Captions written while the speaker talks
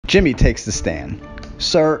Jimmy takes the stand.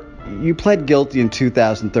 Sir, you pled guilty in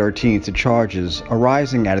 2013 to charges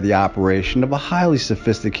arising out of the operation of a highly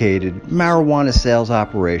sophisticated marijuana sales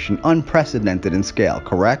operation unprecedented in scale,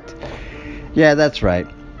 correct? Yeah, that's right.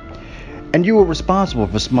 And you were responsible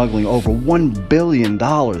for smuggling over $1 billion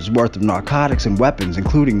worth of narcotics and weapons,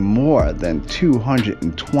 including more than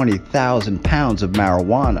 220,000 pounds of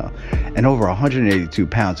marijuana and over 182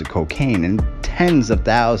 pounds of cocaine and tens of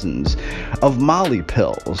thousands of Molly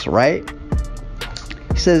pills, right?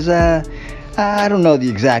 He says, I don't know the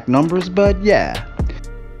exact numbers, but yeah.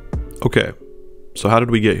 Okay, so how did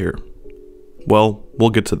we get here? Well,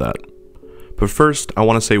 we'll get to that. But first, I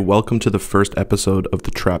want to say welcome to the first episode of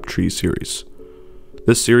the Trap Tree series.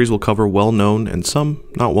 This series will cover well-known and some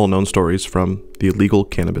not well-known stories from the illegal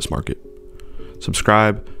cannabis market.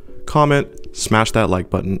 Subscribe, comment, smash that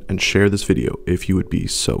like button, and share this video if you would be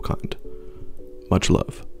so kind. Much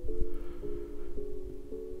love.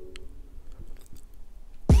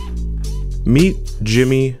 Meet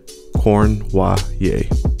Jimmy Cournoyer.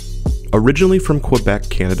 Originally from Quebec,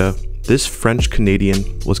 Canada, this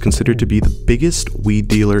French-Canadian was considered to be the biggest weed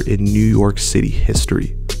dealer in New York City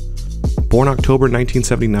history. Born October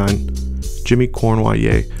 1979, Jimmy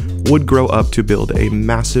Cournoyer would grow up to build a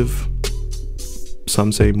massive,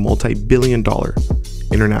 some say multi-billion-dollar,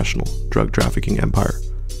 international drug trafficking empire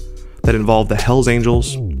that involved the Hells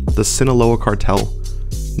Angels, the Sinaloa Cartel,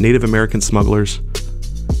 Native American smugglers,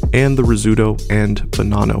 and the Rizzuto and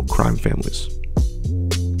Bonanno crime families.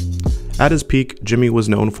 At his peak, Jimmy was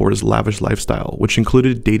known for his lavish lifestyle, which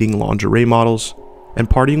included dating lingerie models and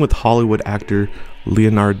partying with Hollywood actor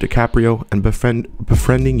Leonardo DiCaprio and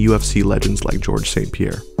befriending UFC legends like George Saint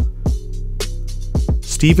Pierre.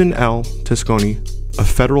 Stephen L. Tisconi, a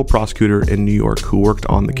federal prosecutor in New York who worked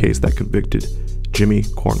on the case that convicted Jimmy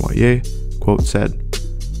Cournoyer, quote, said,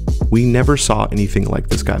 "We never saw anything like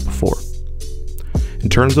this guy before. In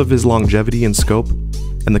terms of his longevity and scope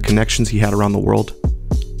and the connections he had around the world,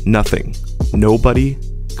 nobody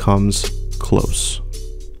comes close."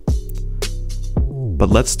 But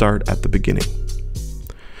let's start at the beginning.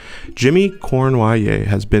 Jimmy Cournoyer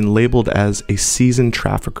has been labeled as a seasoned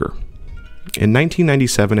trafficker. In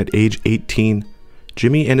 1997, at age 18,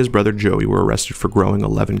 Jimmy and his brother Joey were arrested for growing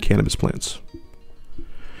 11 cannabis plants.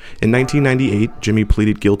 In 1998, Jimmy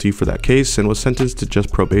pleaded guilty for that case and was sentenced to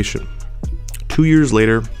just probation. 2 years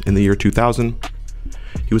later, in the year 2000,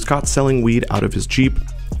 he was caught selling weed out of his Jeep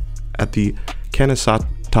at the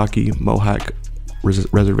Kanesatake Mohawk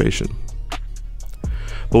Reservation,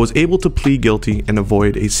 but was able to plead guilty and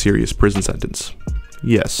avoid a serious prison sentence.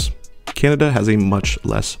 Yes, Canada has a much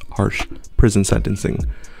less harsh prison sentencing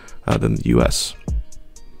than the US.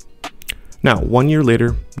 Now, 1 year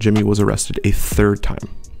later, Jimmy was arrested a third time,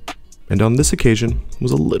 and on this occasion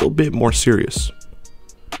was a little bit more serious.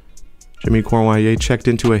 Jimmy Cournoyer checked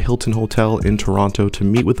into a Hilton hotel in Toronto to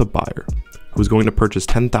meet with a buyer who was going to purchase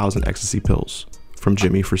 10,000 ecstasy pills from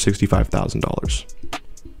Jimmy for $65,000.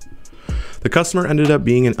 The customer ended up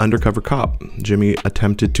being an undercover cop. Jimmy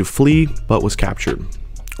attempted to flee but was captured.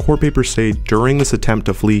 Court papers say during this attempt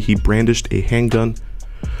to flee, he brandished a handgun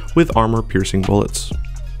with armor-piercing bullets.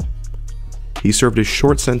 He served a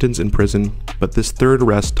short sentence in prison, but this third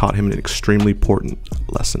arrest taught him an extremely important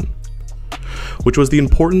lesson, which was the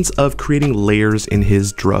importance of creating layers in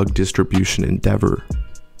his drug distribution endeavor.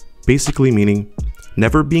 Basically meaning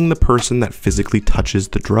never being the person that physically touches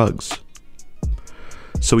the drugs.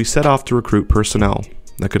 So he set off to recruit personnel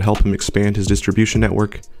that could help him expand his distribution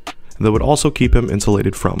network and that would also keep him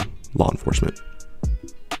insulated from law enforcement.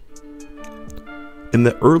 In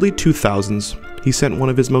the early 2000s, he sent one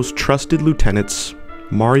of his most trusted lieutenants,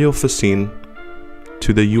 Mario Facine,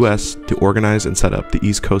 to the US to organize and set up the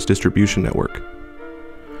East Coast distribution network.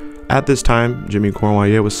 At this time, Jimmy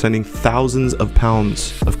Cournoyer was sending thousands of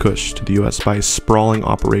pounds of kush to the US by a sprawling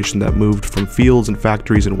operation that moved from fields and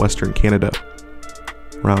factories in Western Canada,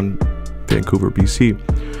 around Vancouver, BC,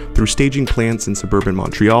 through staging plants in suburban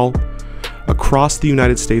Montreal, across the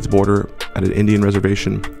United States border at an Indian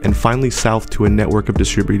reservation, and finally south to a network of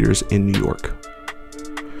distributors in New York.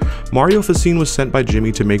 Mario Facine was sent by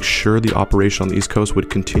Jimmy to make sure the operation on the East Coast would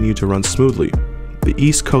continue to run smoothly. The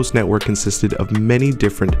East Coast network consisted of many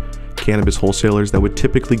different cannabis wholesalers that would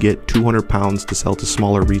typically get 200 pounds to sell to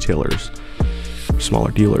smaller retailers,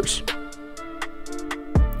 smaller dealers.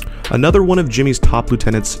 Another one of Jimmy's top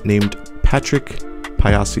lieutenants, named Patrick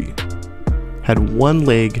Payasi, had one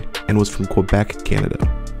leg and was from Quebec, Canada.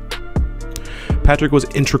 Patrick was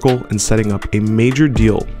integral in setting up a major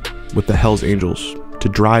deal with the Hells Angels to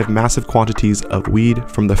drive massive quantities of weed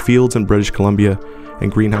from the fields in British Columbia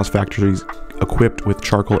and greenhouse factories equipped with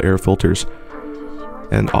charcoal air filters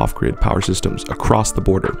and off-grid power systems across the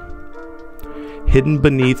border. Hidden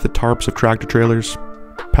beneath the tarps of tractor trailers,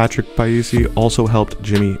 Patrick Paisi also helped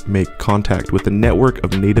Jimmy make contact with a network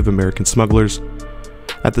of Native American smugglers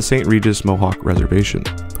at the St. Regis Mohawk Reservation,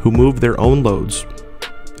 who moved their own loads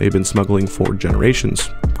they've been smuggling for generations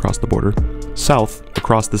across the border, south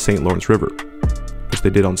across the St. Lawrence River, which they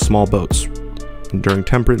did on small boats and during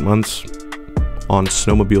temperate months on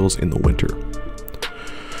snowmobiles in the winter.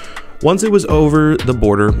 Once it was over the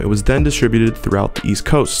border, it was then distributed throughout the East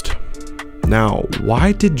Coast. Now,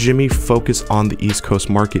 why did Jimmy focus on the East Coast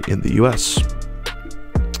market in the US?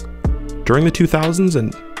 During the 2000s,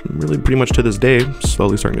 and really pretty much to this day,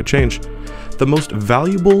 slowly starting to change, the most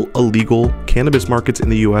valuable illegal cannabis markets in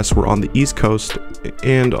the US were on the East Coast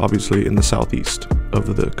and obviously in the southeast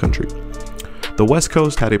of the country. The West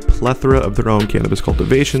Coast had a plethora of their own cannabis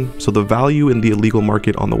cultivation, so the value in the illegal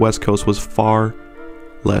market on the West Coast was far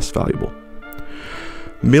less valuable.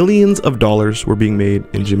 Millions of dollars were being made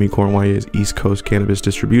in Jimmy Cournoyer's East Coast cannabis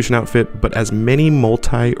distribution outfit, but as many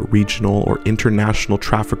multi-regional or international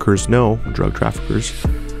traffickers know, drug traffickers,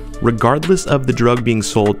 regardless of the drug being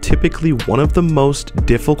sold, typically one of the most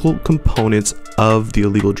difficult components of the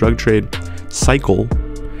illegal drug trade cycle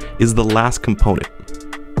is the last component,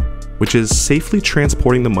 which is safely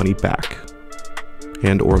transporting the money back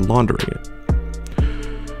and or laundering it.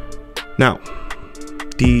 Now,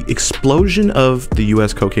 the explosion of the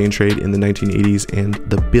US cocaine trade in the 1980s and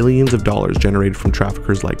the billions of dollars generated from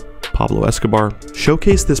traffickers like Pablo Escobar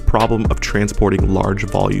showcased this problem of transporting large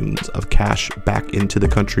volumes of cash back into the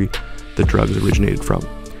country the drugs originated from.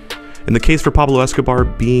 In the case for Pablo Escobar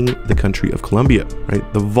being the country of Colombia,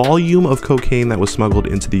 right? The volume of cocaine that was smuggled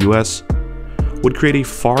into the US would create a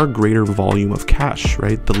far greater volume of cash,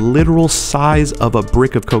 right? The literal size of a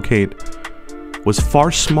brick of cocaine was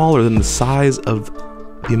far smaller than the size of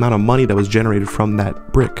the amount of money that was generated from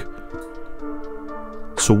that brick.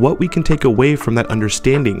 So what we can take away from that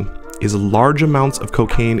understanding is large amounts of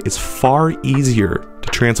cocaine is far easier to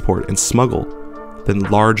transport and smuggle than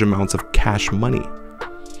large amounts of cash money.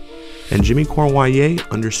 And Jimmy Cournoyer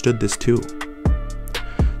understood this too.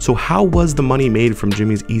 So how was the money made from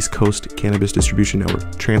Jimmy's East Coast cannabis distribution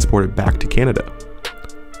network transported back to Canada?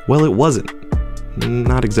 Well, it wasn't.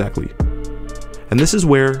 Not exactly. And this is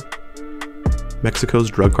where Mexico's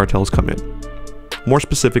drug cartels come in. More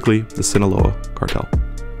specifically, the Sinaloa Cartel.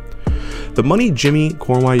 The money Jimmy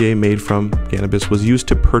Cournoyer made from cannabis was used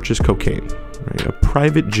to purchase cocaine. Right? A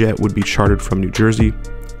private jet would be chartered from New Jersey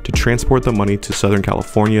to transport the money to Southern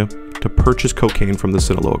California to purchase cocaine from the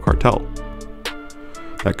Sinaloa Cartel.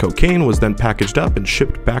 That cocaine was then packaged up and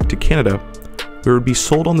shipped back to Canada, where it would be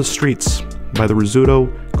sold on the streets by the Rizzuto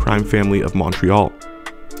crime family of Montreal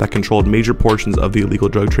that controlled major portions of the illegal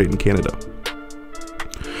drug trade in Canada.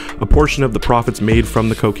 A portion of the profits made from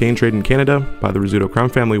the cocaine trade in Canada by the Rizzuto crime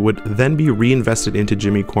family would then be reinvested into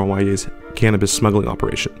Jimmy Cournoyer's cannabis smuggling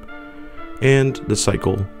operation, and the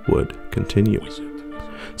cycle would continue.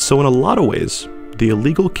 So in a lot of ways, the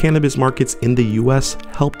illegal cannabis markets in the US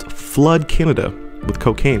helped flood Canada with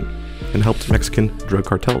cocaine and helped Mexican drug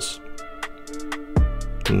cartels.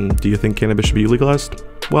 Do you think cannabis should be legalized?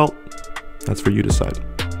 Well, that's for you to decide.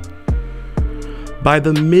 By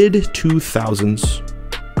the mid-2000s,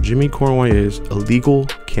 Jimmy Cournoyer's illegal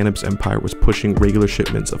cannabis empire was pushing regular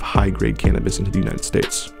shipments of high-grade cannabis into the United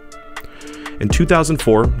States. In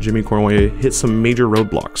 2004, Jimmy Cournoyer hit some major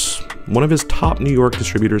roadblocks. One of his top New York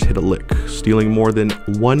distributors hit a lick, stealing more than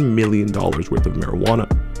 $1 million worth of marijuana.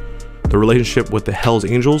 The relationship with the Hells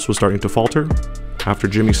Angels was starting to falter after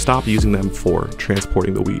Jimmy stopped using them for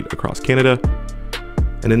transporting the weed across Canada.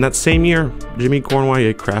 And in that same year, Jimmy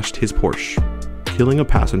Cournoyer crashed his Porsche, killing a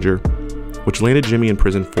passenger, which landed Jimmy in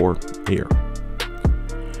prison for a year.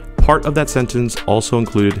 Part of that sentence also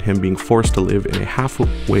included him being forced to live in a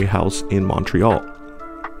halfway house in Montreal.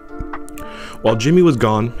 While Jimmy was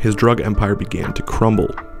gone, his drug empire began to crumble.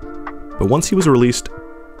 But once he was released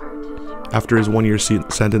after his one-year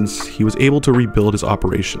sentence, he was able to rebuild his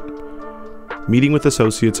operation, meeting with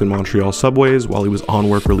associates in Montreal subways while he was on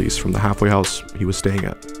work release from the halfway house he was staying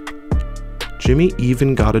at. Jimmy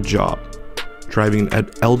even got a job driving an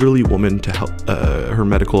elderly woman to her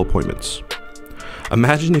medical appointments.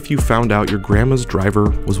 Imagine if you found out your grandma's driver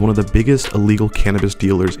was one of the biggest illegal cannabis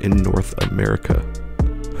dealers in North America.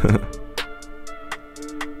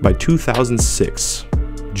 By 2006,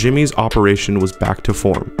 Jimmy's operation was back to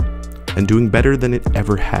form and doing better than it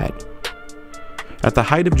ever had. At the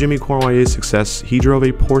height of Jimmy Cournoyer's success, he drove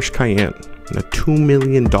a Porsche Cayenne and a $2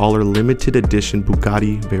 million limited edition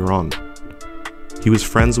Bugatti Veyron. He was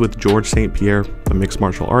friends with George Saint Pierre, a mixed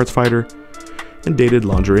martial arts fighter, and dated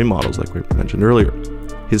lingerie models like we mentioned earlier.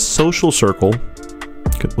 His social circle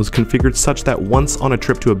was configured such that once on a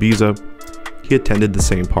trip to Ibiza, he attended the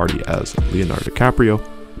same party as Leonardo DiCaprio.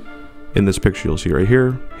 In this picture you'll see right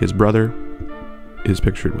here, his brother is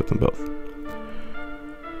pictured with them both.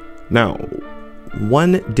 Now,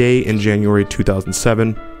 one day in January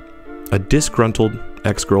 2007, a disgruntled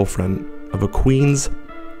ex-girlfriend of a Queens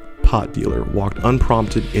pot dealer walked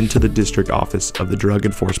unprompted into the district office of the Drug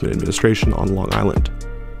Enforcement Administration on Long Island.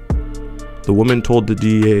 The woman told the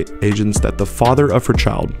DEA agents that the father of her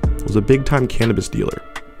child was a big-time cannabis dealer,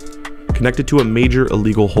 connected to a major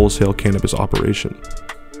illegal wholesale cannabis operation.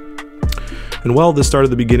 And well, this started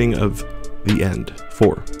the beginning of the end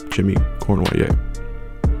for Jimmy Cournoyer.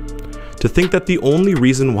 To think that the only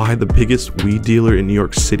reason why the biggest weed dealer in New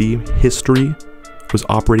York City history was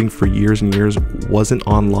operating for years and years wasn't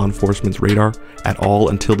on law enforcement's radar at all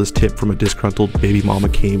until this tip from a disgruntled baby mama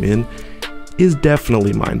came in is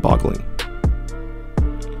definitely mind-boggling.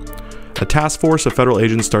 A task force of federal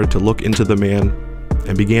agents started to look into the man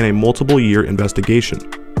and began a multiple-year investigation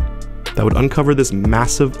that would uncover this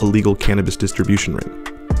massive illegal cannabis distribution ring.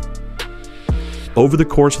 Over the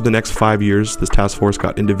course of the next 5 years, this task force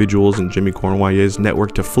got individuals in Jimmy Cournoyer's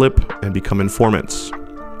network to flip and become informants.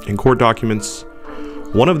 In court documents,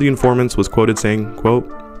 one of the informants was quoted saying,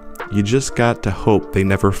 quote, "You just got to hope they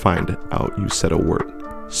never find out you said a word.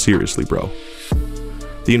 Seriously, bro."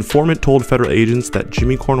 The informant told federal agents that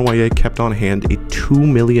Jimmy Cournoyer kept on hand a $2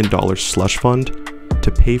 million slush fund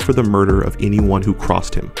to pay for the murder of anyone who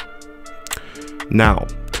crossed him. Now,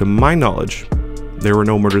 to my knowledge, there were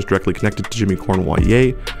no murders directly connected to Jimmy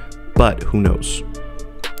Cournoyer, but who knows?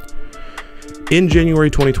 In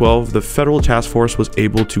January 2012, the federal task force was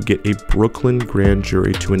able to get a Brooklyn grand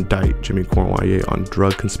jury to indict Jimmy Cournoyer on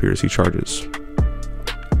drug conspiracy charges.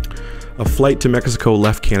 A flight to Mexico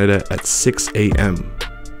left Canada at 6 a.m.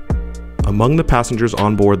 Among the passengers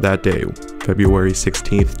on board that day, February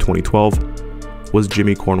 16, 2012, was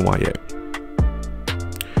Jimmy Cournoyer.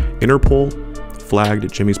 Interpol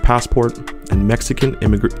flagged Jimmy's passport, and Mexican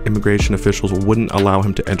immigration officials wouldn't allow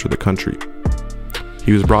him to enter the country.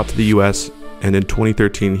 He was brought to the US, and in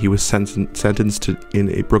 2013 he was sentenced in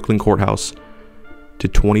a Brooklyn courthouse to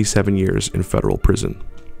 27 years in federal prison.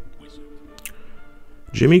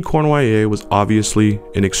 Jimmy Cournoyer was obviously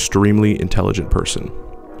an extremely intelligent person,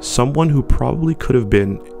 someone who probably could have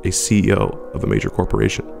been a CEO of a major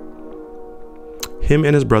corporation. Him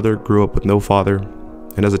and his brother grew up with no father,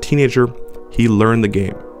 and as a teenager, he learned the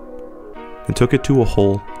game and took it to a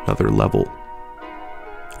whole other level.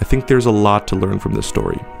 I think there's a lot to learn from this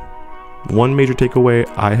story. One major takeaway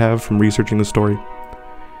I have from researching the story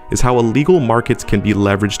is how illegal markets can be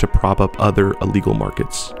leveraged to prop up other illegal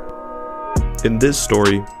markets. In this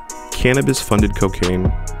story, cannabis funded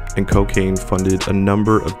cocaine, and cocaine funded a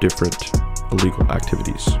number of different illegal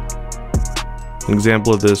activities. An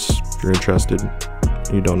example of this, if you're interested,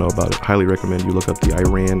 and you don't know about it, highly recommend you look up the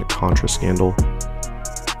Iran-Contra scandal.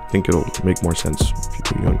 I think it'll make more sense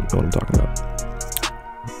if you know what I'm talking about.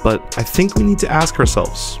 But I think we need to ask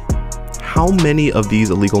ourselves, how many of these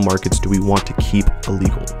illegal markets do we want to keep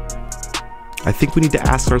illegal? I think we need to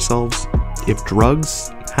ask ourselves if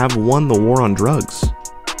drugs have won the war on drugs.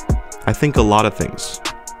 I think a lot of things,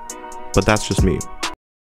 but that's just me.